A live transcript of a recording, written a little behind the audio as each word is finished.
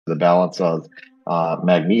the balance of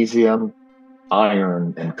magnesium,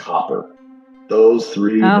 iron, and copper. Those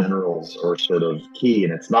three Oh, minerals are sort of key.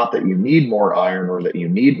 And it's not that you need more iron or that you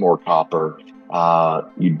need more copper.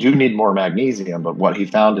 You do need more magnesium. But what he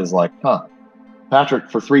found is like, Patrick,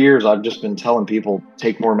 for 3 years, I've just been telling people,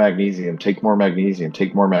 take more magnesium, take more magnesium,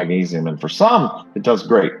 take more magnesium. And for some, it does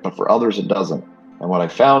great, but for others, it doesn't. And what I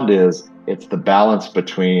found is it's the balance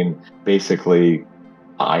between basically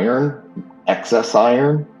iron, excess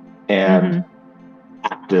iron, and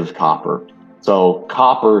active copper. So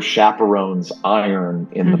copper chaperones iron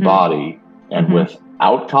in the body, and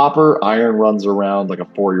without copper, iron runs around like a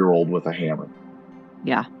 4-year-old with a hammer.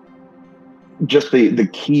 yeah. Just the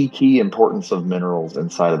key importance of minerals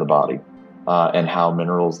inside of the body, and how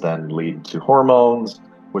minerals then lead to hormones,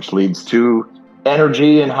 which leads to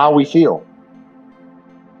energy and how we feel.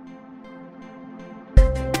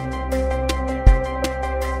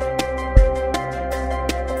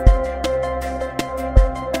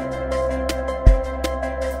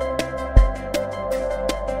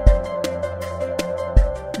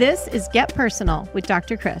 This is Get Personal with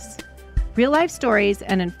Dr. Chris. Real-life stories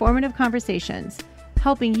and informative conversations,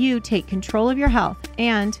 helping you take control of your health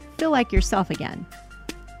and feel like yourself again.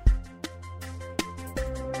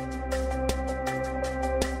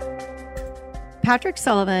 Patrick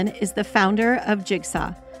Sullivan is the founder of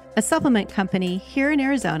Jigsaw, a supplement company here in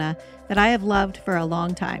Arizona that I have loved for a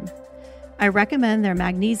long time. I recommend their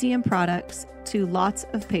magnesium products to lots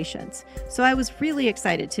of patients, so I was really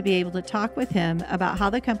excited to be able to talk with him about how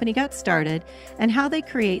the company got started and how they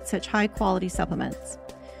create such high-quality supplements.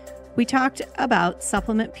 We talked about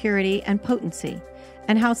supplement purity and potency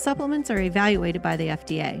and how supplements are evaluated by the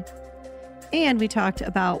FDA. And we talked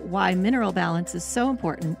about why mineral balance is so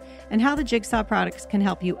important and how the Jigsaw products can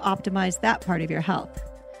help you optimize that part of your health,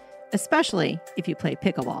 especially if you play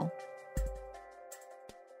pickleball.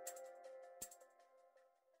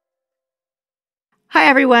 Hi,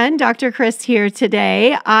 everyone. Dr. Chris here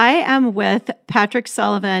today. I am with Patrick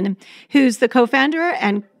Sullivan, who's the co-founder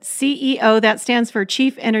and CEO, that stands for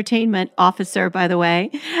Chief Entertainment Officer, by the way,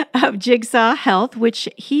 of Jigsaw Health, which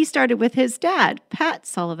he started with his dad, Pat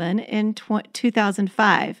Sullivan, in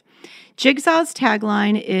 2005. Jigsaw's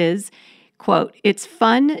tagline is, quote, "It's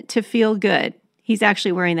fun to feel good." He's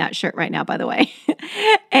actually wearing that shirt right now, by the way.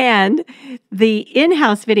 And the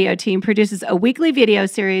in-house video team produces a weekly video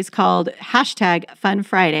series called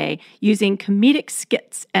 #FunFriday, using comedic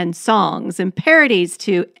skits and songs and parodies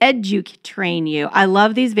to edu-train you. I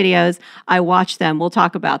love these videos. I watch them. We'll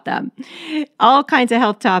talk about them. All kinds of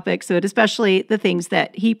health topics, but especially the things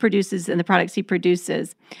that he produces and the products he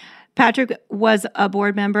produces. Patrick was a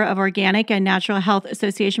board member of Organic and Natural Health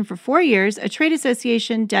Association for 4 years, a trade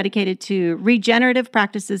association dedicated to regenerative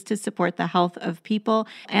practices to support the health of people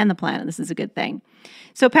and the planet. This is a good thing.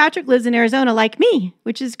 So Patrick lives in Arizona like me,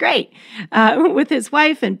 which is great, with his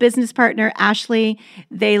wife and business partner, Ashley.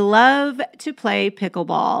 They love to play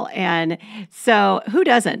pickleball. And so who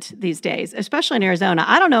doesn't these days, especially in Arizona?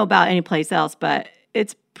 I don't know about any place else, but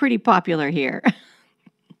it's pretty popular here.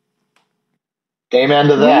 Amen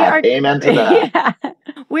to that. Amen to that. Yeah.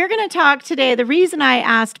 We're going to talk today. The reason I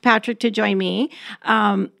asked Patrick to join me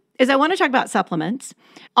is I want to talk about supplements.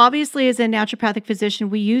 Obviously, as a naturopathic physician,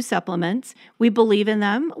 we use supplements. We believe in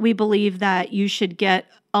them. We believe that you should get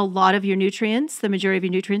a lot of your nutrients, the majority of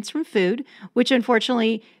your nutrients, from food, which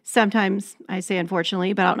unfortunately, sometimes I say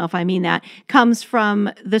unfortunately, but I don't know if I mean that, comes from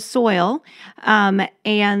the soil.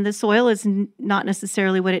 And the soil is not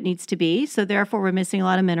necessarily what it needs to be. So therefore, we're missing a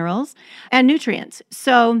lot of minerals and nutrients.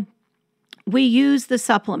 So we use the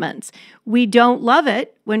supplements. We don't love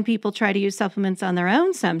it when people try to use supplements on their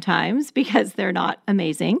own sometimes because they're not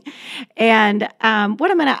amazing. And what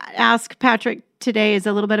I'm going to ask Patrick today is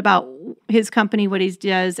a little bit about his company, what he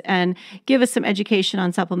does, and give us some education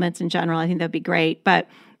on supplements in general. I think that'd be great. But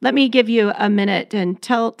let me give you a minute and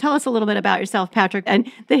tell us a little bit about yourself, Patrick,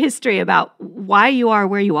 and the history about why you are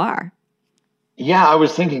where you are. Yeah, I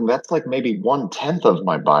was thinking that's like maybe 1/10 of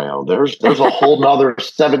my bio. There's a whole nother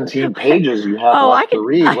 17 pages you have left to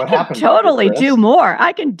read. What happened? Totally do more.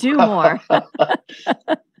 I can do more.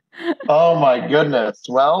 Oh my goodness.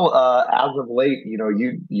 Well, as of late,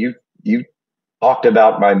 you talked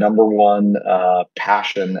about my number one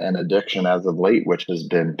passion and addiction as of late, which has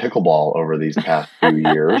been pickleball over these past few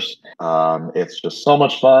years. It's just so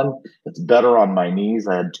much fun. It's better on my knees.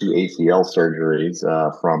 I had 2 ACL surgeries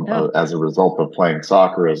as a result of playing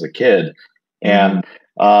soccer as a kid. And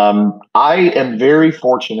I am very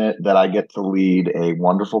fortunate that I get to lead a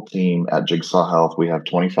wonderful team at Jigsaw Health. We have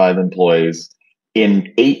 25 employees.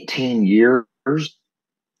 In 18 years,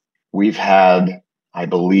 we've had, I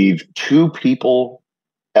believe, 2 people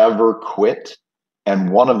ever quit,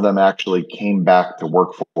 and one of them actually came back to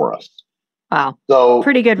work for us. Wow. So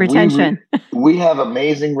Pretty good retention. we have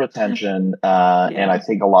amazing retention, and I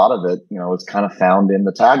think a lot of it, is kind of found in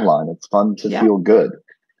the tagline. It's fun to feel good.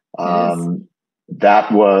 It is.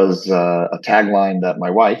 That was a tagline that my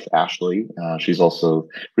wife, Ashley, she's also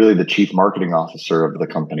really the chief marketing officer of the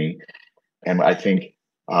company. And I think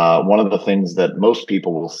one of the things that most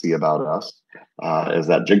people will see about us is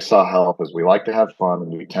that Jigsaw Health is we like to have fun,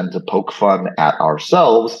 and we tend to poke fun at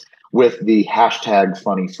ourselves with the hashtag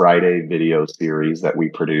Funny Friday video series that we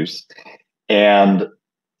produce. And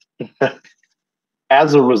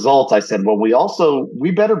as a result, I said, well, we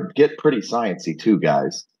better get pretty sciencey too,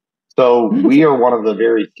 guys. So we are one of the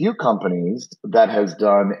very few companies that has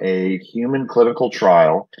done a human clinical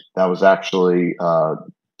trial that was actually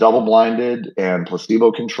double-blinded and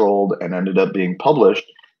placebo-controlled and ended up being published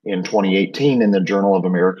in 2018 in the Journal of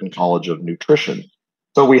American College of Nutrition.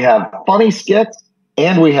 So we have funny skits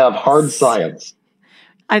and we have hard science.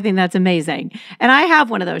 I think that's amazing. And I have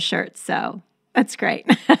one of those shirts, so that's great.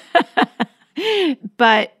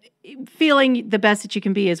 But feeling the best that you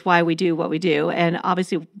can be is why we do what we do. And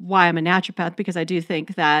obviously why I'm a naturopath, because I do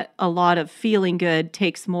think that a lot of feeling good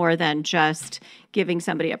takes more than just giving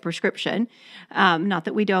somebody a prescription. Not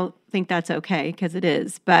that we don't think that's okay, because it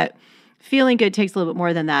is, but feeling good takes a little bit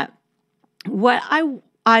more than that. What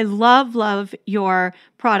I love your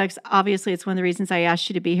products. Obviously, it's one of the reasons I asked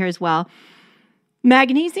you to be here as well.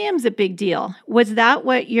 Magnesium's a big deal. Was that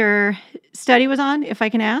what your study was on, if I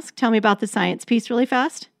can ask? Tell me about the science piece really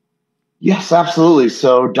fast. Yes, absolutely.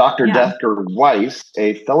 So Dr. Decker Weiss,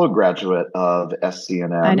 a fellow graduate of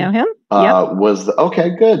SCNM. I know him.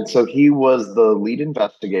 Okay, good. So he was the lead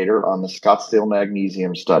investigator on the Scottsdale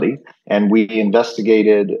magnesium study, and we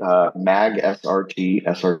investigated MAG-SRT.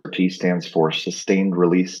 SRT stands for Sustained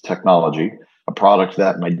Release Technology, a product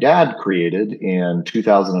that my dad created in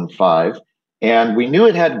 2005. And we knew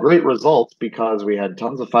it had great results because we had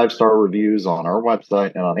tons of 5-star reviews on our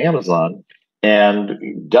website and on Amazon.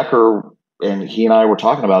 And Decker and he and I were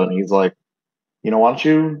talking about it, and he's like, let's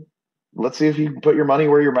see if you can put your money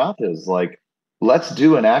where your mouth is. Like, let's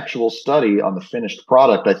do an actual study on the finished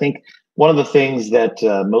product. I think one of the things that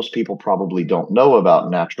most people probably don't know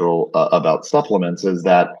about about supplements is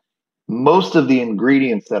that most of the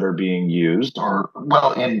ingredients that are being used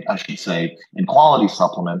in quality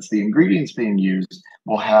supplements, the ingredients being used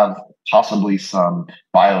will have possibly some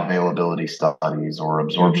bioavailability studies or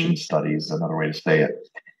absorption studies, another way to say it.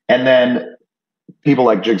 And then people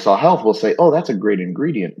like Jigsaw Health will say, oh, that's a great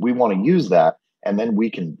ingredient. We want to use that. And then we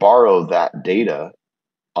can borrow that data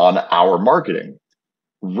on our marketing.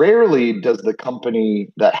 Rarely does the company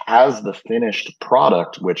that has the finished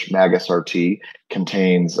product, which MAG-SRT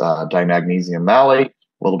contains dimagnesium malate,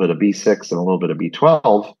 a little bit of B6 and a little bit of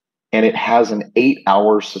B12, and it has an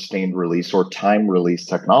 8-hour sustained release or time release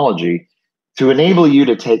technology to enable you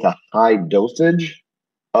to take a high dosage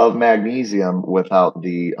of magnesium without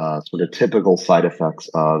the sort of typical side effects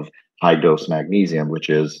of high dose magnesium, which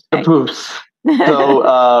is the poops.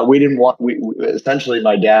 So we didn't want. We essentially,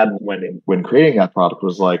 my dad, when creating that product,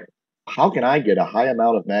 was like, "How can I get a high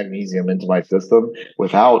amount of magnesium into my system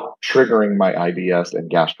without triggering my IBS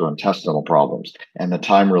and gastrointestinal problems?" And the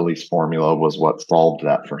time release formula was what solved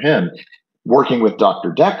that for him. Working with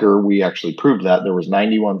Dr. Decker, we actually proved that there was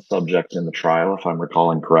 91 subjects in the trial, if I'm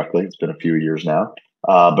recalling correctly. It's been a few years now.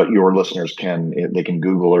 But your listeners can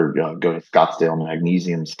Google or go to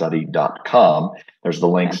ScottsdaleMagnesiumStudy.com. There's the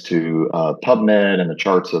links to PubMed and the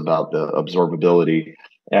charts about the absorbability.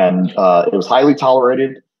 And it was highly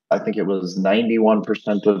tolerated. I think it was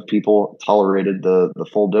 91% of people tolerated the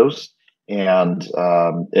full dose. And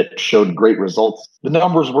it showed great results. The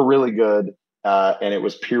numbers were really good. And it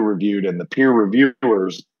was peer reviewed. And the peer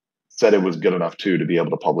reviewers said it was good enough to be able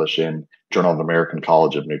to publish in Journal of American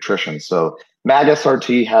College of Nutrition. So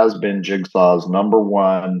MAG-SRT has been Jigsaw's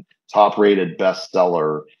 #1 top-rated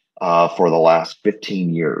bestseller for the last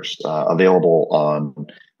 15 years, available on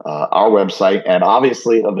our website and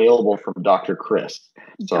obviously available from Dr. Chris.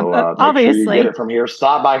 So make sure you get it from here.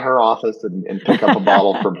 Stop by her office and pick up a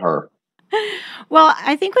bottle from her. Well,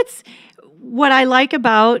 I think what I like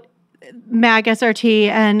about MAG-SRT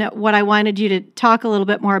and what I wanted you to talk a little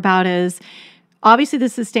bit more about is obviously the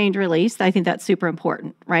sustained release. I think that's super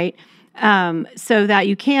important, right? So that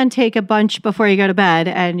you can take a bunch before you go to bed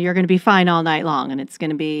and you're going to be fine all night long and it's going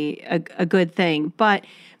to be a good thing. But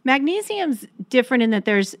magnesium's different in that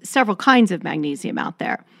there's several kinds of magnesium out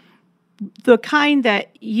there. the kind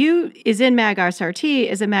that is in Mag SRT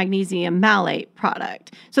is a magnesium malate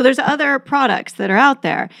product. So there's other products that are out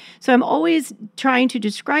there. So I'm always trying to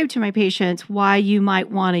describe to my patients why you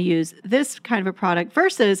might want to use this kind of a product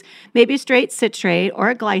versus maybe a straight citrate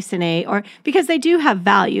or a glycinate, or because they do have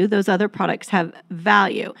value. Those other products have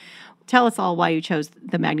value. Tell us all why you chose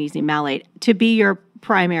the magnesium malate to be your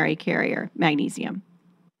primary carrier, magnesium.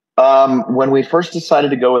 When we first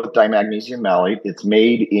decided to go with dimagnesium malate, it's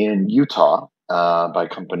made in Utah by a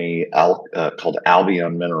company called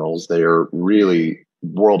Albion Minerals. They are really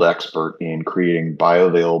world expert in creating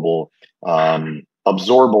bioavailable,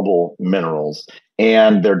 absorbable minerals.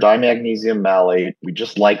 And their dimagnesium malate, we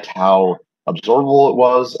just liked how absorbable it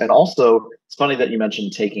was. And also, it's funny that you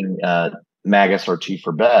mentioned taking Mag SRT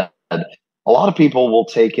for bed. A lot of people will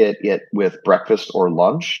take it with breakfast or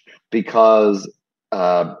lunch because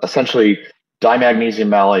essentially, dimagnesium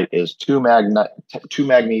malate is two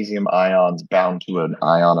magnesium ions bound to an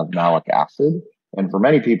ion of malic acid. And for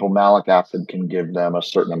many people, malic acid can give them a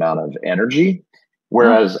certain amount of energy,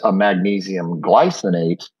 whereas a magnesium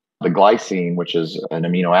glycinate, the glycine, which is an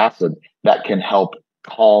amino acid, that can help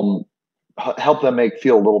them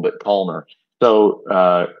feel a little bit calmer.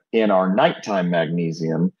 So in our nighttime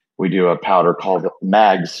magnesium, we do a powder called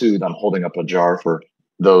Mag Soothe. I'm holding up a jar for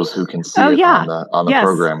those who can see on the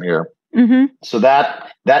program here. Mm-hmm. So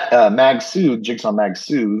that Mag Soothe, Jigsaw Mag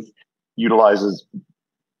Soothe, utilizes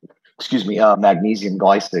magnesium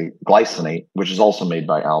glycinate, which is also made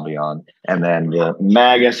by Albion, and then the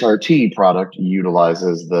Mag SRT product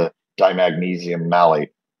utilizes the dimagnesium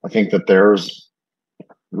malate. I think that there's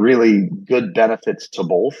really good benefits to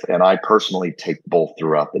both, and I personally take both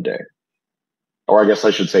throughout the day. Or I guess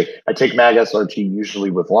I should say, I take Mag SRT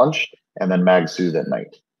usually with lunch, and then Mag Soothe at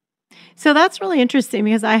night. So that's really interesting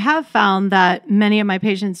because I have found that many of my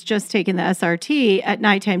patients just taking the SRT at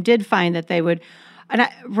nighttime did find that they would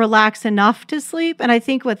relax enough to sleep. And I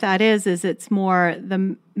think what that is it's more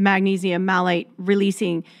the magnesium malate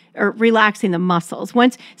releasing or relaxing the muscles.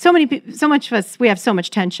 Once so much of us, we have so much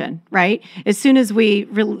tension, right? As soon as we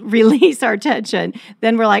release our tension,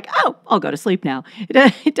 then we're like, oh, I'll go to sleep now.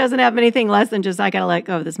 It doesn't have anything less than just, I got to let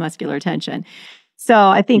go of this muscular tension. So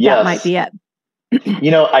I think that might be it.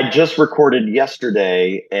 I just recorded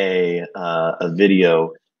yesterday a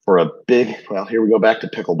video for here we go back to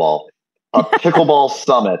pickleball. A pickleball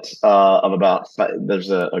summit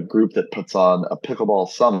there's a group that puts on a pickleball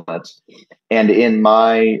summit. And in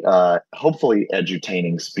my hopefully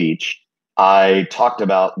edutaining speech, I talked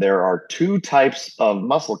about there are two types of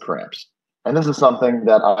muscle cramps. And this is something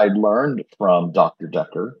that I learned from Dr.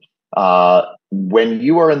 Decker. When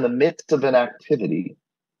you are in the midst of an activity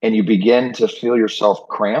and you begin to feel yourself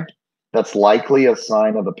cramp, that's likely a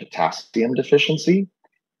sign of a potassium deficiency.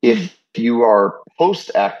 If you are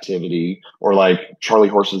post-activity, or like Charlie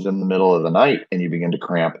horses in the middle of the night and you begin to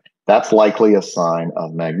cramp, that's likely a sign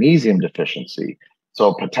of magnesium deficiency.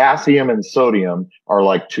 So potassium and sodium are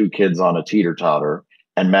like two kids on a teeter-totter,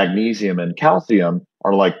 and magnesium and calcium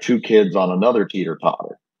are like two kids on another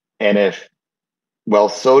teeter-totter. And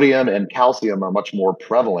sodium and calcium are much more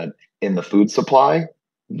prevalent in the food supply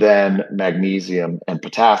than magnesium and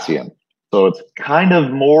potassium. So it's kind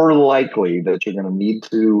of more likely that you're going to need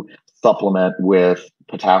to supplement with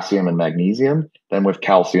potassium and magnesium than with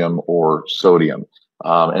calcium or sodium.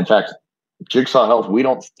 In fact, Jigsaw Health, we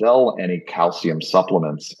don't sell any calcium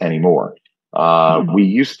supplements anymore. We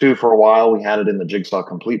used to for a while. We had it in the Jigsaw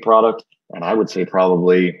Complete product. And I would say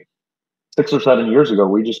probably 6 or 7 years ago,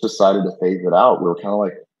 we just decided to phase it out. We were kind of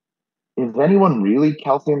like, is anyone really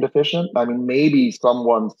calcium deficient? I mean, maybe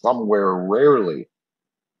someone somewhere rarely,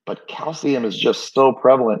 but calcium is just so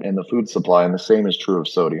prevalent in the food supply, and the same is true of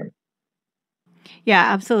sodium. Yeah,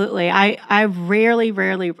 absolutely. I rarely,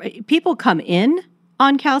 people come in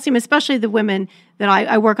on calcium, especially the women that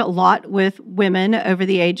I work a lot with women over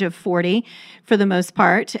the age of 40 for the most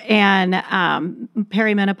part, and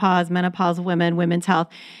perimenopause, menopausal women, women's health.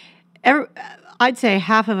 I'd say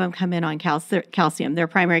half of them come in on calcium. Their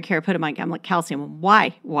primary care put them on calcium.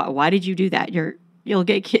 Why? Why did you do that? You're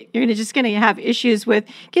just going to have issues with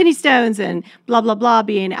kidney stones and blah blah blah,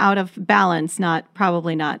 being out of balance.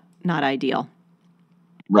 Probably not ideal.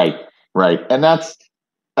 Right. And that's,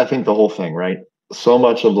 I think, the whole thing, right? So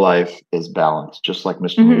much of life is balance, just like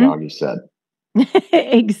Mr. Miyagi said.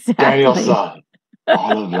 Exactly. Daniel-san,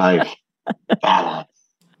 all of life, balance.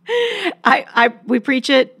 We preach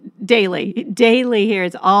it daily here.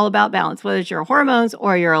 It's all about balance, whether it's your hormones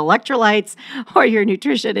or your electrolytes or your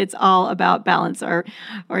nutrition. It's all about balance, or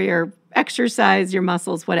your exercise your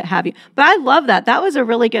muscles, what have you. But I love that. That was a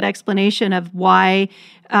really good explanation of why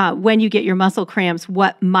when you get your muscle cramps,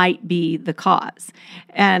 what might be the cause.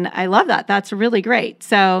 And I love that. That's really great.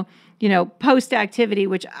 So, post-activity,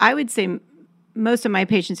 which I would say most of my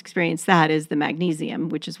patients experience that, is the magnesium,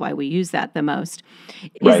 which is why we use that the most.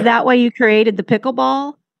 Right. Is that why you created the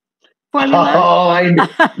pickleball formula? Oh,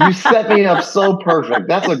 you set me up so perfect.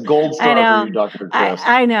 That's a gold star for you, Dr. Chris.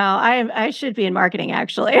 I know. I should be in marketing,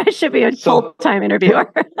 actually. I should be a full-time interviewer.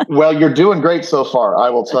 Well, you're doing great so far. I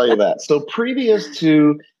will tell you that. So previous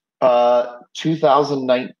to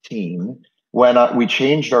 2019, when we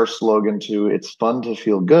changed our slogan to "It's fun to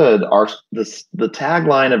feel good," the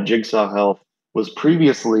tagline of Jigsaw Health was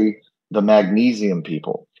previously the magnesium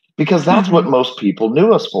people, because that's what most people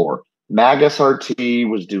knew us for. Mag SRT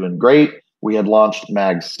was doing great. We had launched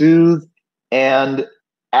Mag Soothe. And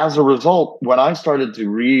as a result, when I started to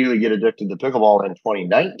really get addicted to pickleball in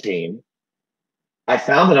 2019, I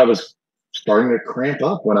found that I was starting to cramp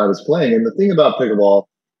up when I was playing. And the thing about pickleball,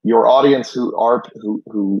 your audience who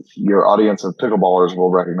your audience of pickleballers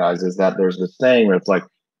will recognize, is that there's this saying where it's like,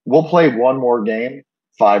 we'll play one more game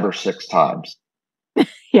 5 or 6 times.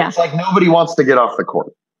 Yeah. It's like nobody wants to get off the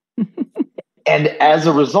court. And as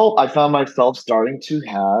a result, I found myself starting to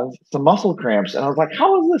have some muscle cramps. And I was like,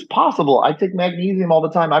 how is this possible? I take magnesium all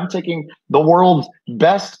the time. I'm taking the world's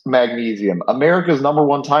best magnesium, America's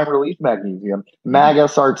 #1 time relief magnesium, Mag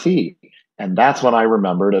SRT. And that's when I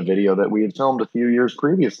remembered a video that we had filmed a few years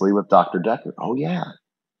previously with Dr. Decker. Oh, yeah.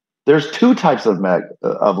 There's 2 types of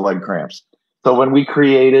leg cramps. So when we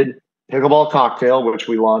created Pickleball Cocktail, which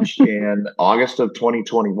we launched in August of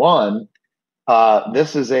 2021,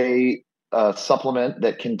 this is a supplement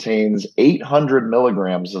that contains 800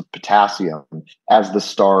 milligrams of potassium as the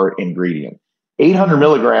star ingredient. 800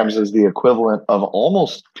 milligrams is the equivalent of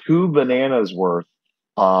almost 2 bananas worth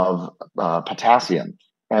of potassium.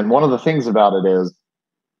 And one of the things about it is,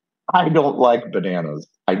 I don't like bananas.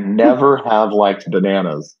 I never have liked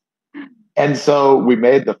bananas. And so we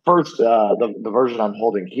made the first, the version I'm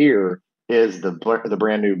holding here is the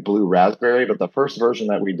brand new blue raspberry, but the first version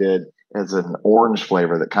that we did is an orange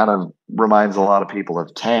flavor that kind of reminds a lot of people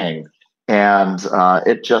of Tang. And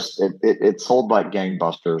it sold like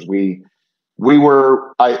gangbusters. We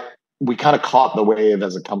kind of caught the wave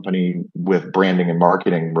as a company with branding and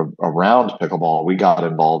marketing around pickleball. We got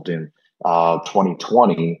involved in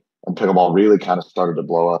 2020, and pickleball really kind of started to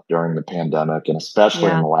blow up during the pandemic, and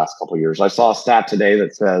especially in the last couple of years. I saw a stat today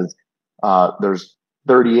that says there's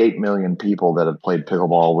 38 million people that have played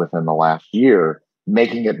pickleball within the last year,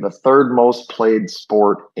 making it the 3rd most played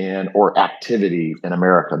sport or activity in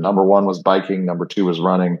America. #1 was biking, #2 was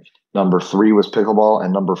running, #3 was pickleball,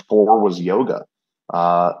 and #4 was yoga.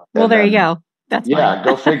 Well, there you go. That's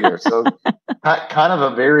go figure. So kind of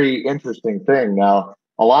a very interesting thing. Now,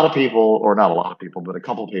 a lot of people, or not a lot of people, but a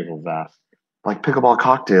couple of people have asked, like, Pickleball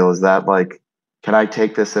Cocktail, is that like, can I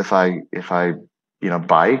take this if I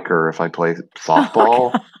bike or if I play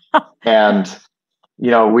softball? And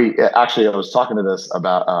I was talking to this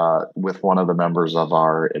about with one of the members of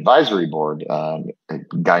our advisory board, a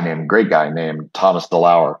great guy named Thomas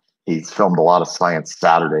DeLauer. He's filmed a lot of Science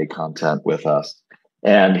Saturday content with us.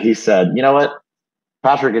 And he said, you know what,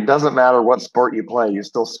 Patrick, it doesn't matter what sport you play, you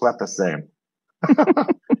still sweat the same.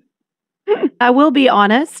 I will be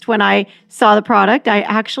honest, when I saw the product, I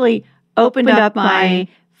actually opened up my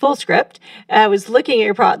full script. I was looking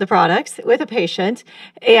at the products with a patient.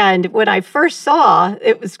 And when I first saw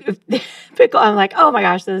it was pickle, I'm like, oh my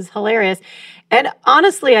gosh, this is hilarious. And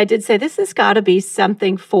honestly, I did say, this has got to be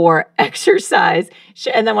something for exercise.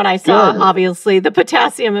 And then when I saw, obviously, the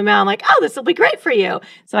potassium amount, I'm like, oh, this will be great for you.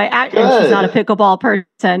 So and she's not a pickleball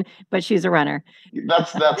person, but she's a runner.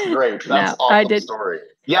 That's great. That's awesome story.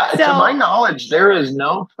 Yeah, to my knowledge, there is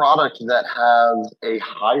no product that has a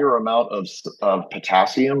higher amount of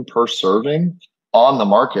potassium per serving on the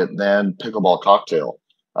market than Pickleball Cocktail.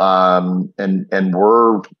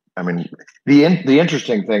 The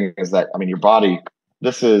interesting thing is that, your body,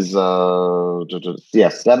 this is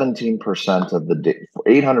 17% of the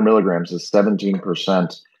 800 milligrams is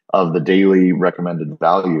 17% of the daily recommended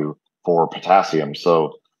value for potassium.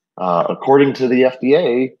 So according to the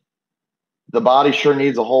FDA, the body sure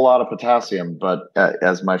needs a whole lot of potassium, but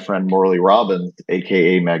as my friend Morley Robbins,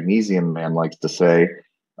 aka Magnesium Man, likes to say,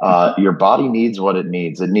 your body needs what it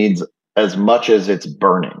needs. It needs as much as it's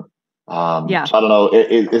burning. So I don't know.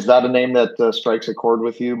 Is that a name that strikes a chord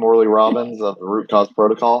with you, Morley Robbins of the Root Cause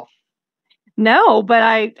Protocol? No, but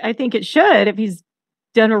I think it should. If he's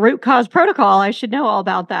done a root cause protocol, I should know all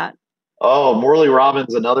about that. Oh, Morley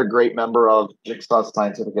Robbins, another great member of Jigsaw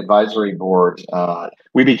Scientific Advisory Board.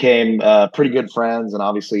 We became pretty good friends, and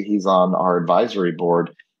obviously he's on our advisory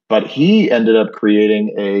board. But he ended up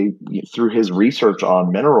creating through his research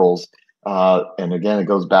on minerals, and again, it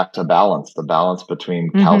goes back to balance, the balance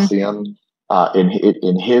between Mm-hmm. calcium.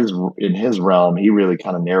 In his realm, he really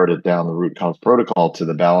kind of narrowed it down, the root cause protocol, to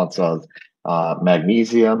the balance of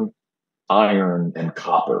magnesium, iron, and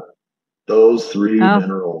copper. Those three Oh,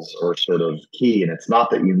 minerals are sort of key. And it's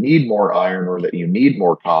not that you need more iron or that you need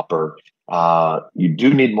more copper. You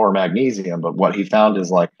do need more magnesium. But what he found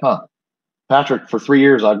is like, Patrick, for 3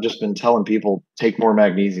 years, I've just been telling people, take more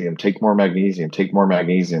magnesium, take more magnesium, take more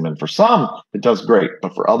magnesium. And for some, it does great,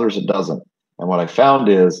 but for others, it doesn't. And what I found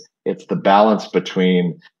is it's the balance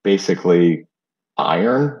between basically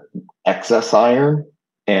iron, excess iron,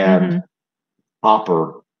 and mm-hmm.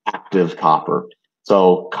 copper, active copper.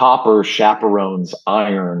 So copper chaperones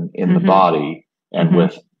iron in the Mm-hmm. body, and Mm-hmm.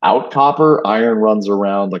 without copper, iron runs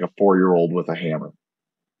around like a 4-year-old with a hammer.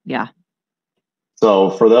 Yeah.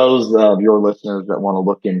 So for those of your listeners that want to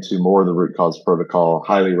look into more of the root cause protocol,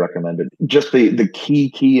 highly recommended. Just the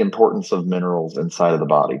key importance of minerals inside of the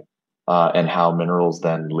body, and how minerals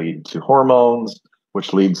then lead to hormones,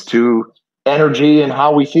 which leads to energy and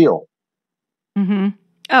how we feel. Mm-hmm.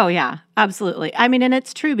 Oh, yeah, absolutely. I mean, and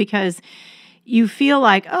it's true because you feel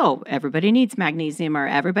like, oh, everybody needs magnesium, or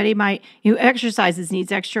everybody exercises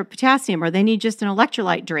needs extra potassium, or they need just an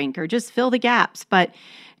electrolyte drink, or just fill the gaps. But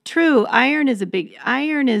true, iron is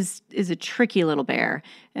a tricky little bear.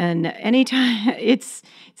 And anytime it's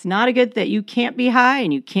not a good that you can't be high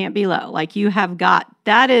and you can't be low. Like you have got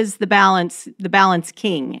that is the balance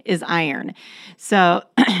king is iron. So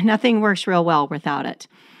nothing works real well without it.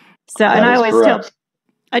 So, and That I is always tell correct.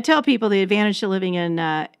 I tell people the advantage to living in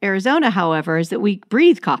Arizona, however, is that we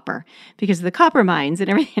breathe copper because of the copper mines and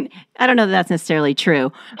everything. I don't know that that's necessarily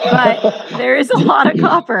true, but there is a lot of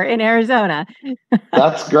copper in Arizona.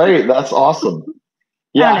 That's great. That's awesome. I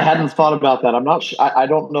Yeah, don't I know if hadn't that's true. thought about that. I'm not sure. I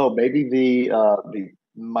don't know. Maybe the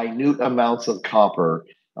minute amounts of copper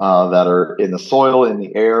that are in the soil, in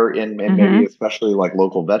the air, and maybe Hmm. especially like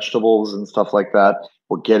local vegetables and stuff like that,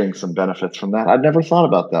 we're getting some benefits from that. I've never thought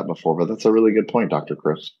about that before, but that's a really good point, Dr.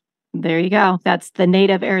 Chris. There you go. That's the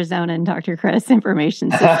native Arizonan Dr. Chris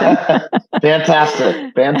information system.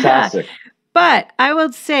 Fantastic. Fantastic. But I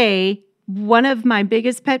will say one of my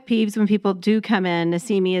biggest pet peeves when people do come in to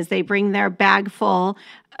see me is they bring their bag full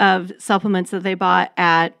of supplements that they bought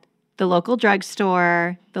at the local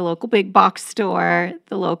drugstore, the local big box store,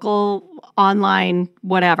 the local online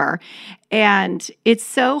whatever. And it's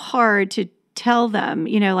so hard to tell them,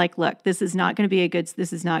 like, look, this is not going to be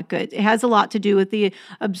this is not good. It has a lot to do with the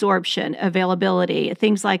absorption, availability,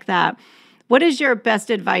 things like that. What is your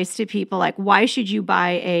best advice to people? Like, why should you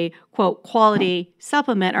buy a quote quality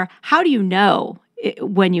supplement, or how do you know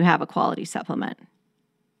when you have a quality supplement?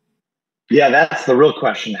 Yeah, that's the real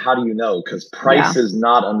question. How do you know? Because Yeah. price is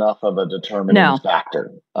not enough of a determining No.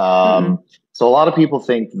 factor. Mm-mm. So a lot of people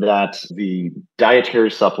think that the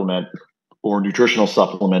dietary supplement or nutritional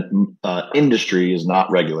supplement industry is not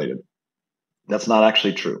regulated. That's not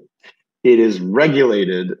actually true. It is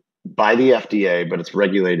regulated by the FDA, but it's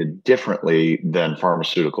regulated differently than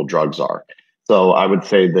pharmaceutical drugs are. So I would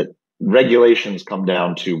say that regulations come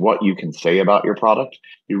down to what you can say about your product.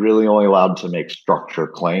 You're really only allowed to make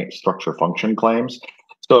structure function claims.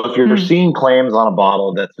 So if you're Mm. seeing claims on a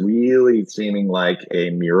bottle that's really seeming like a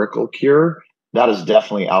miracle cure, that is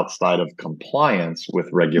definitely outside of compliance with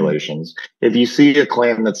Mm. regulations. If you see a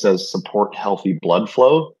claim that says support healthy blood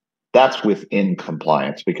flow, that's within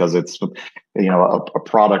compliance because it's a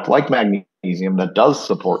product like magnesium that does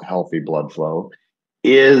support healthy blood flow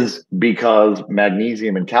is because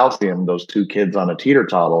magnesium and calcium, those two kids on a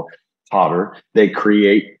totter, they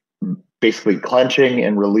create basically clenching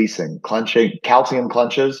and releasing. Clenching, calcium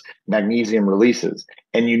clenches, magnesium releases.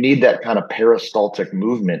 And you need that kind of peristaltic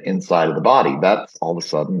movement inside of the body. That's all of a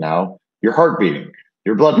sudden now your heart beating,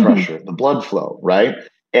 your blood Mhm. pressure, the blood flow, right?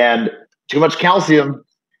 And too much calcium,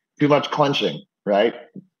 too much clenching, right?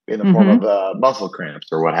 In the form of Mhm. muscle cramps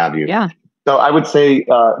or what have you. Yeah. So I would say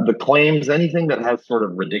the claims, anything that has sort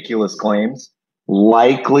of ridiculous claims,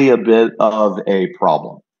 likely a bit of a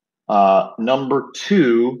problem. Number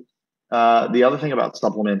two, the other thing about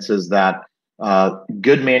supplements is that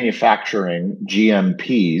good manufacturing,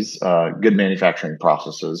 GMPs, good manufacturing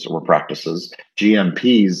processes or practices,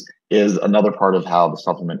 GMPs, is another part of how the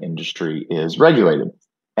supplement industry is regulated.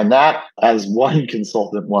 And that, as one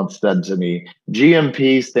consultant once said to me,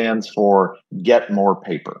 GMP stands for get more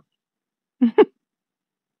paper.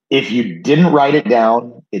 If you didn't write it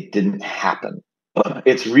down, it didn't happen.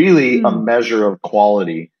 It's really a Mm. measure of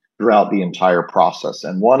quality throughout the entire process.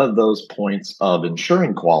 And one of those points of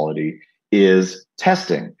ensuring quality is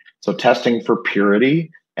testing. So, testing for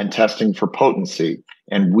purity and testing for potency.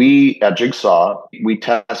 And we at Jigsaw, we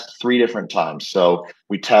test three different times. So,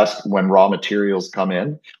 we test when raw materials come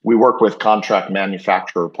in. We work with contract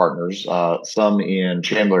manufacturer partners, some in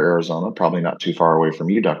Chandler, Arizona, probably not too far away from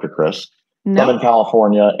you, Dr. Chris, some Nope. in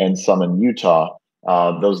California, and some in Utah.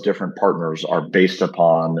 Those different partners are based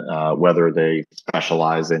upon whether they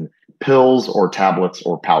specialize in pills or tablets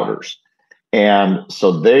or powders. And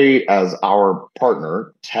so they, as our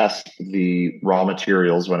partner, test the raw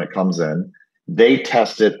materials when it comes in. They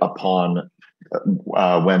test it upon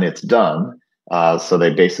when it's done. So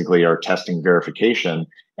they basically are testing verification.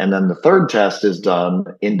 And then the third test is done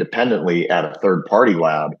independently at a third party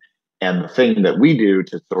lab. And the thing that we do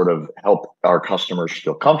to sort of help our customers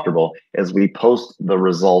feel comfortable is we post the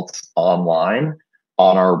results online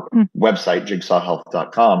on our Mm. website,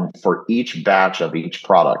 jigsawhealth.com, for each batch of each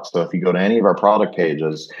product. So if you go to any of our product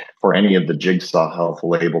pages for any of the Jigsaw Health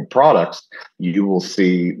labeled products, you will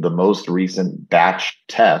see the most recent batch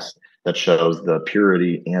test that shows the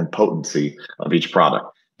purity and potency of each product.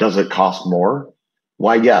 Does it cost more?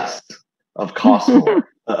 Why, yes, of course more.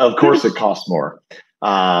 Of course, it costs more.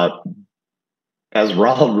 Uh, as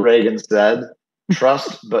Ronald Reagan said,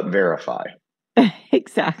 trust but verify.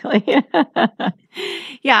 Exactly.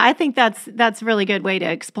 Yeah, I think that's a really good way to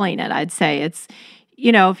explain it. I'd say it's,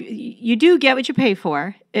 if you do get what you pay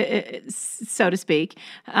for, so to speak.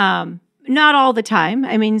 Not all the time.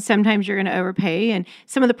 I mean, sometimes you're going to overpay, and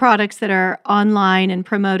some of the products that are online and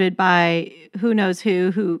promoted by who knows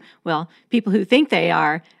well, people who think they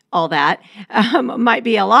are all that, might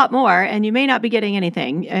be a lot more, and you may not be getting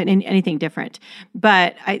anything different.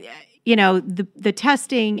 But the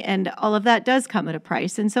testing and all of that does come at a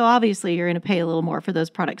price, and so obviously you're going to pay a little more for those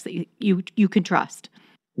products that you can trust.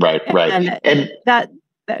 Right, right. And that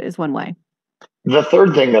is one way. The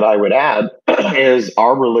third thing that I would add is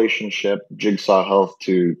our relationship, Jigsaw Health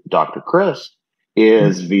to Dr. Chris,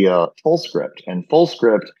 is via FullScript. And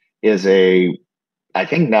FullScript is I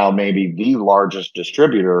think now maybe the largest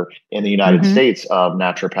distributor in the United Mm-hmm. States of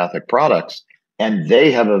naturopathic products. And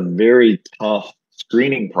they have a very tough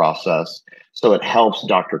screening process. So it helps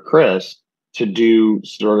Dr. Chris to do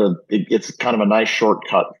it's kind of a nice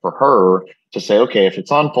shortcut for her to say, okay, if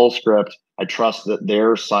it's on FullScript, I trust that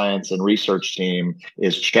their science and research team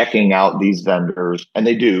is checking out these vendors, and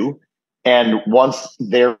they do. And once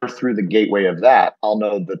they're through the gateway of that, I'll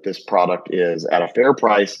know that this product is at a fair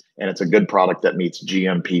price and it's a good product that meets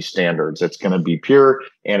GMP standards. It's going to be pure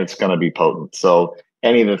and it's going to be potent. So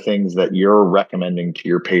any of the things that you're recommending to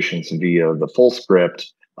your patients via the FullScript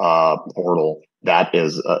portal, that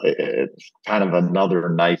is it's kind of another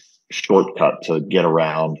nice shortcut to get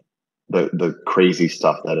around the crazy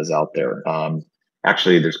stuff that is out there.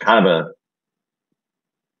 Actually, there's kind of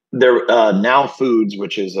Now Foods,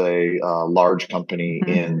 which is a large company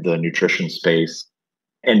Mm-hmm. in the nutrition space,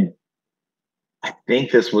 and I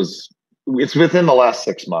think it's within the last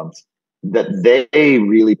 6 months that they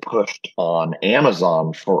really pushed on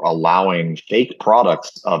Amazon for allowing fake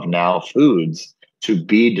products of Now Foods to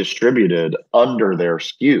be distributed under their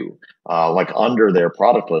SKU, like under their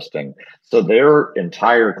product listing. So their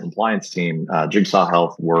entire compliance team, Jigsaw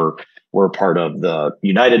Health, were part of the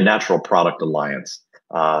United Natural Product Alliance,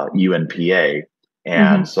 UNPA. Mm-hmm.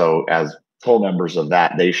 And so as full members of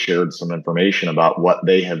that, they shared some information about what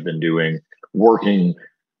they have been doing, working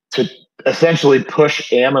to essentially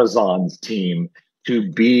push Amazon's team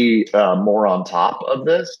to be more on top of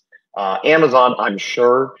this. Amazon, I'm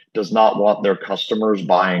sure, does not want their customers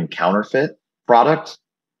buying counterfeit products.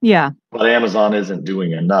 Yeah. But Amazon isn't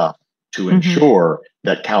doing enough to Mm-hmm. ensure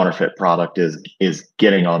that counterfeit product is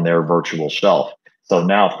getting on their virtual shelf. So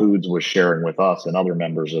Now Foods was sharing with us and other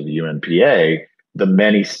members of the UNPA the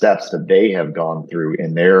many steps that they have gone through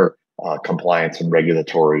in their compliance and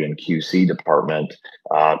regulatory and QC department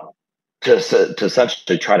to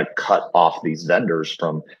essentially try to cut off these vendors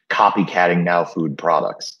from copycatting Now Food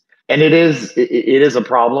products. And it is a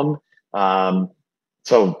problem.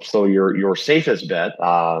 So your safest bet,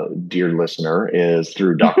 dear listener, is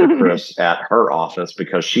through Dr. Chris at her office,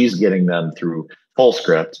 because she's getting them through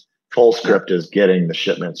FullScript. FullScript is getting the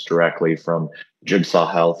shipments directly from Jigsaw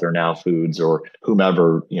Health or Now Foods or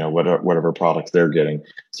whomever, whatever products they're getting.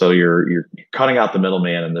 So you're cutting out the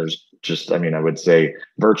middleman, and there's just, I would say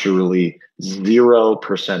virtually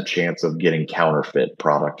 0% chance of getting counterfeit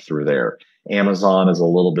product through there. Amazon is a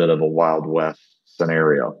little bit of a Wild West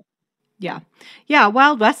scenario. Yeah. Yeah.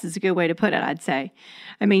 Wild West is a good way to put it, I'd say.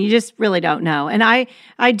 I mean, you just really don't know. And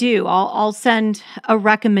I do. I'll send a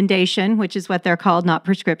recommendation, which is what they're called, not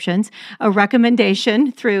prescriptions, a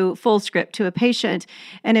recommendation through FullScript to a patient.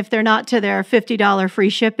 And if they're not to their $50 free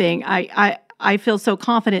shipping, I feel so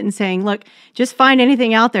confident in saying, look, just find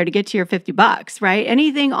anything out there to get to your $50, right?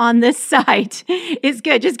 Anything on this site is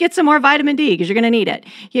good. Just get some more vitamin D because you're going to need it.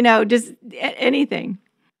 Just anything.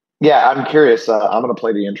 Yeah, I'm curious. I'm going to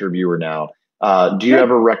play the interviewer now. Do you Good.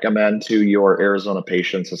 ever recommend to your Arizona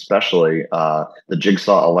patients, especially the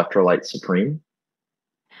Jigsaw Electrolyte Supreme,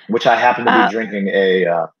 which I happen to be Uh, drinking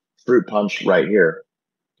a fruit punch right here?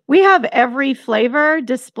 We have every flavor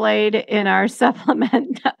displayed in our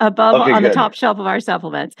supplement above Okay, on the good, top shelf of our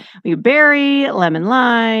supplements. We have berry, lemon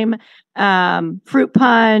lime, fruit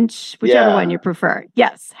punch, whichever one yeah, you prefer.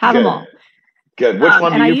 Yes, have them good, all. good. Which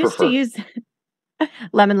one do And I you used to prefer? use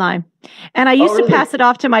lemon lime, and I Oh, used to really? pass it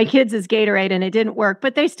off to my kids as Gatorade, and it didn't work,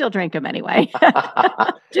 but they still drink them anyway.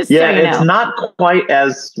 Just so Yeah, you it's know. not quite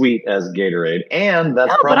as sweet as Gatorade, and that's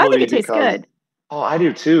No, but I think probably it tastes because good. oh, I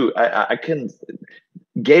do too. I can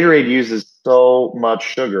Gatorade uses so much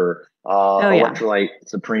sugar. Oh yeah. Electrolyte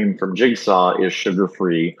Supreme from Jigsaw is sugar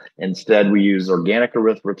free. Instead, we use organic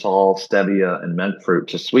erythritol, stevia, and mint fruit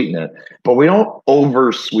to sweeten it, but we don't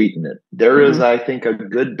over sweeten it. There is, Mm-mm. I think, a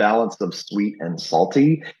good balance of sweet and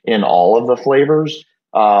salty in all of the flavors.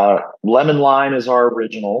 Lemon lime is our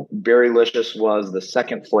original. Berrylicious was the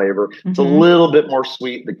second flavor. It's a Mm-hmm. little bit more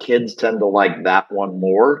sweet. The kids tend to like that one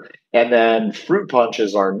more. And then fruit punch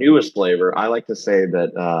is our newest flavor. I like to say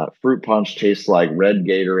that fruit punch tastes like red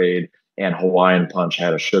Gatorade and Hawaiian punch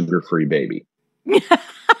had a sugar-free baby.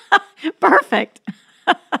 Perfect.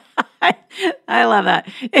 I, I love that.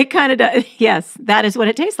 It kind of does. Yes, that is what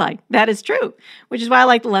it tastes like. That is true, which is why I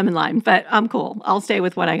like the lemon lime, but I'm cool. I'll stay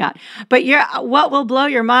with what I got. But what will blow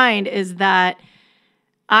your mind is that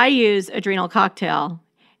I use Adrenal Cocktail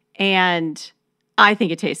and I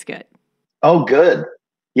think it tastes good. Oh, good. It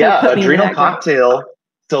Yeah, put me into adrenal that group. cocktail.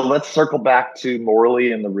 So let's circle back to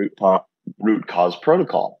Morley and the root cause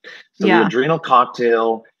protocol. So the Yeah. adrenal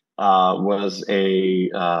cocktail was a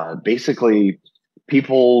basically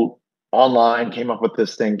people online came up with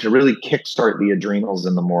this thing to really kickstart the adrenals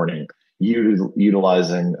in the morning,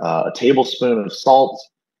 utilizing a tablespoon of salt,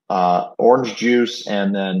 orange juice,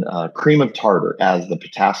 and then cream of tartar as the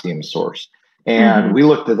potassium source. And Mm-hmm. we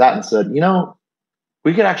looked at that and said,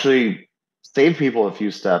 we could actually save people a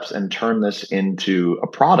few steps and turn this into a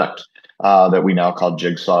product that we now call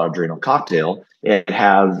Jigsaw Adrenal Cocktail. It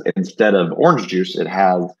has, instead of orange juice, it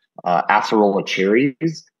has acerola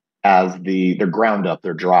cherries as they're ground up,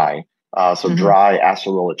 they're dry. So Mm-hmm. dry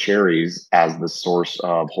acerola cherries as the source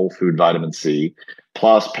of whole food vitamin C,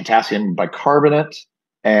 plus potassium bicarbonate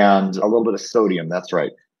and a little bit of sodium. That's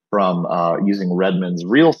right, from using Redmond's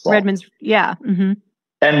real salt. Redmond's. Yeah. Mm-hmm.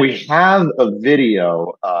 And we have a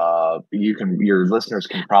video. Your listeners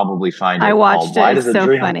can probably find I it called watched it. "Why It's Does so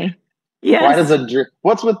Adrenal funny. Why does Yes.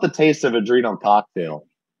 What's with the taste of adrenal cocktail?"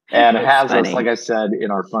 And it It's has us, like funny. I said,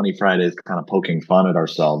 in our Funny Fridays, kind of poking fun at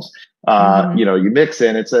ourselves. Mm-hmm. You mix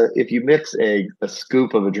in if you mix a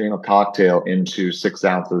scoop of adrenal cocktail into 6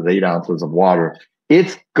 ounces, 8 ounces of water,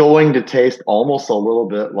 it's going to taste almost a little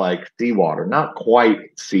bit like seawater, not quite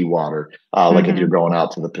seawater, like if you're Mm-hmm. going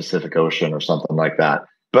out to the Pacific Ocean or something like that.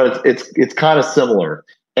 But it's kind of similar.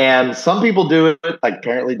 And some people do it, like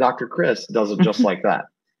apparently Dr. Chris does it just like that.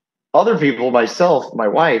 Other people, myself, my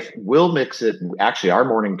wife, will mix it. Actually, our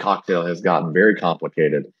morning cocktail has gotten very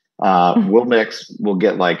complicated. We'll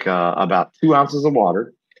get like about 2 ounces of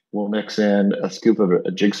water. We'll mix in a scoop of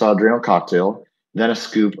a Jigsaw Adrenal Cocktail, then a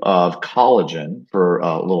scoop of collagen for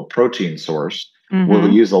a little protein source. We'll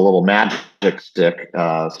Mm-hmm. use a little magic stick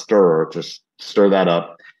stirrer to stir that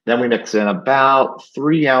up. Then we mix in about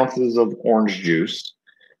 3 ounces of orange juice.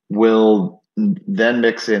 We'll then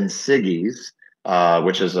mix in Siggi's,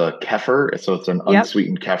 which is a kefir. So it's an Yep.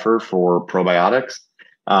 unsweetened kefir for probiotics.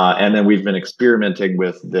 And then we've been experimenting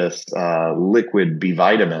with this liquid B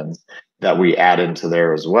vitamins that we add into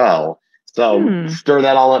there as well. So Hmm. stir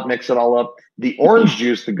that all up, mix it all up. The orange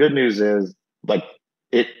juice, the good news is like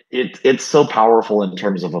it's so powerful in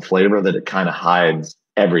terms of a flavor that it kind of hides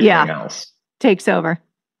Yeah. everything else. Takes over.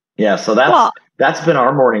 Yeah, so Well, that's been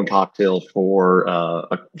our morning cocktail for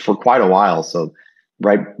quite a while. So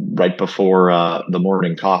right before the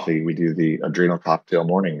morning coffee, we do the adrenal cocktail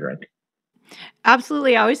morning drink.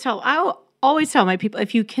 absolutely. I always tell my people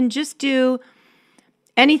if you can just do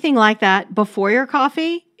anything like that before your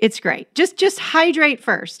coffee, it's great. Just hydrate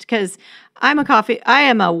first, because I am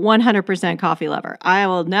a 100% coffee lover. I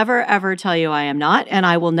will never, ever tell you I am not, and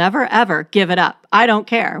I will never, ever give it up. I don't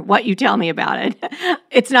care what you tell me about it.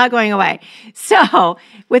 It's not going away. So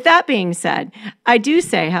with that being said, I do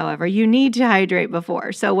say, however, you need to hydrate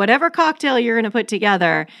before. So whatever cocktail you're going to put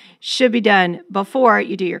together should be done before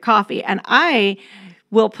you do your coffee. And I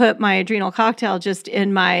will put my adrenal cocktail just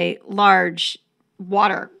in my large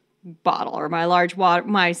water bottle or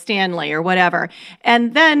my Stanley or whatever.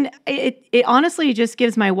 And then it honestly just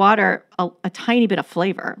gives my water a tiny bit of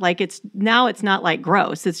flavor. Like it's not like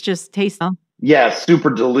gross. It's just tasty. Yeah,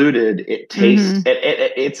 super diluted. It tastes,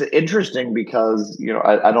 it's interesting because,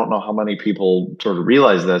 I don't know how many people sort of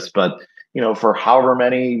realize this, but, for however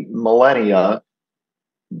many millennia,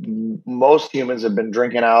 most humans have been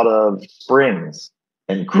drinking out of springs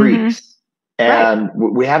and creeks. And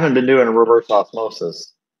we haven't been doing reverse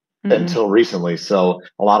osmosis until recently. So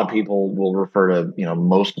a lot of people will refer to,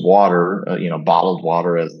 most water, bottled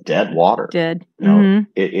water as dead water. Dead.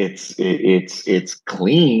 It's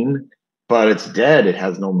clean, but it's dead. It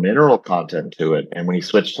has no mineral content to it. And when you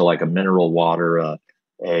switch to like a mineral water, a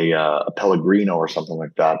Pellegrino or something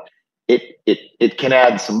like that, it can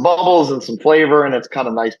add some bubbles and some flavor, and it's kind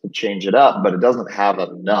of nice to change it up, but it doesn't have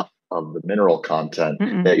enough of the mineral content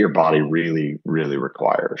that your body really, really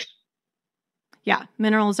requires. Yeah,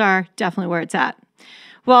 minerals are definitely where it's at.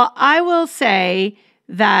 Well, I will say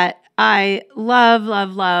that I love,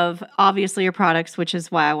 love, love, obviously, your products, which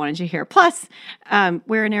is why I wanted you here. Plus,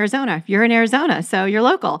 we're in Arizona. You're in Arizona, so you're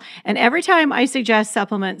local. And every time I suggest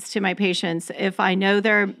supplements to my patients, if I know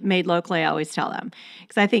they're made locally, I always tell them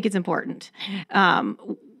because I think it's important.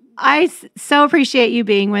 I so appreciate you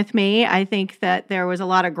being with me. I think that there was a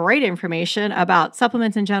lot of great information about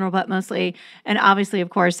supplements in general, but mostly, and obviously,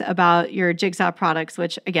 of course, about your Jigsaw products,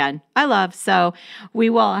 which, again, I love. So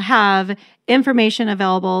we will have information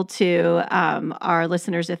available to our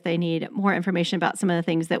listeners if they need more information about some of the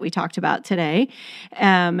things that we talked about today.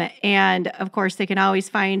 And, of course, they can always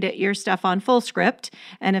find your stuff on FullScript.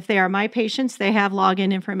 And if they are my patients, they have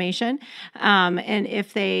login information. And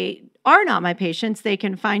if they are not my patients, they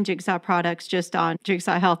can find Jigsaw products just on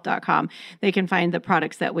jigsawhealth.com. They can find the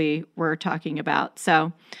products that we were talking about.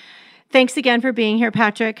 So thanks again for being here,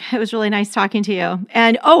 Patrick. It was really nice talking to you.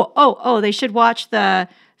 And they should watch the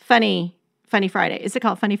Funny Friday. Is it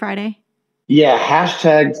called Funny Friday? Yeah,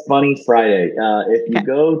 hashtag Funny Friday. If you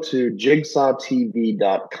go to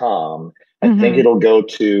jigsawtv.com, I think it'll go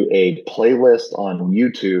to a playlist on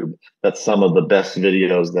YouTube that's some of the best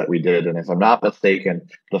videos that we did. And if I'm not mistaken,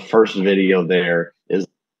 the first video there is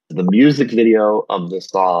the music video of the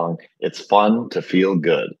song, It's Fun to Feel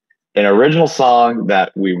Good. An original song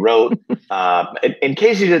that we wrote. In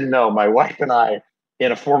case you didn't know, my wife and I,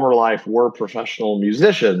 in a former life, were professional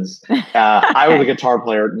musicians. I was a guitar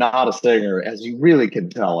player, not a singer, as you really can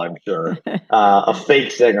tell, I'm sure. A fake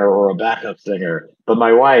singer or a backup singer. But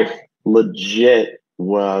my wife legit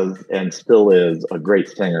was and still is a great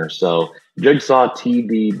singer. So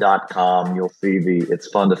jigsawtv.com, you'll see the It's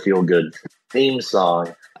Fun to Feel Good theme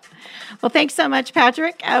song. Well, thanks so much,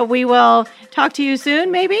 Patrick. We will talk to you soon,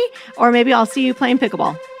 maybe, or maybe I'll see you playing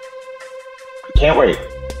pickleball. Can't wait.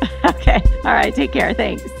 Okay. All right. Take care.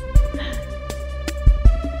 Thanks.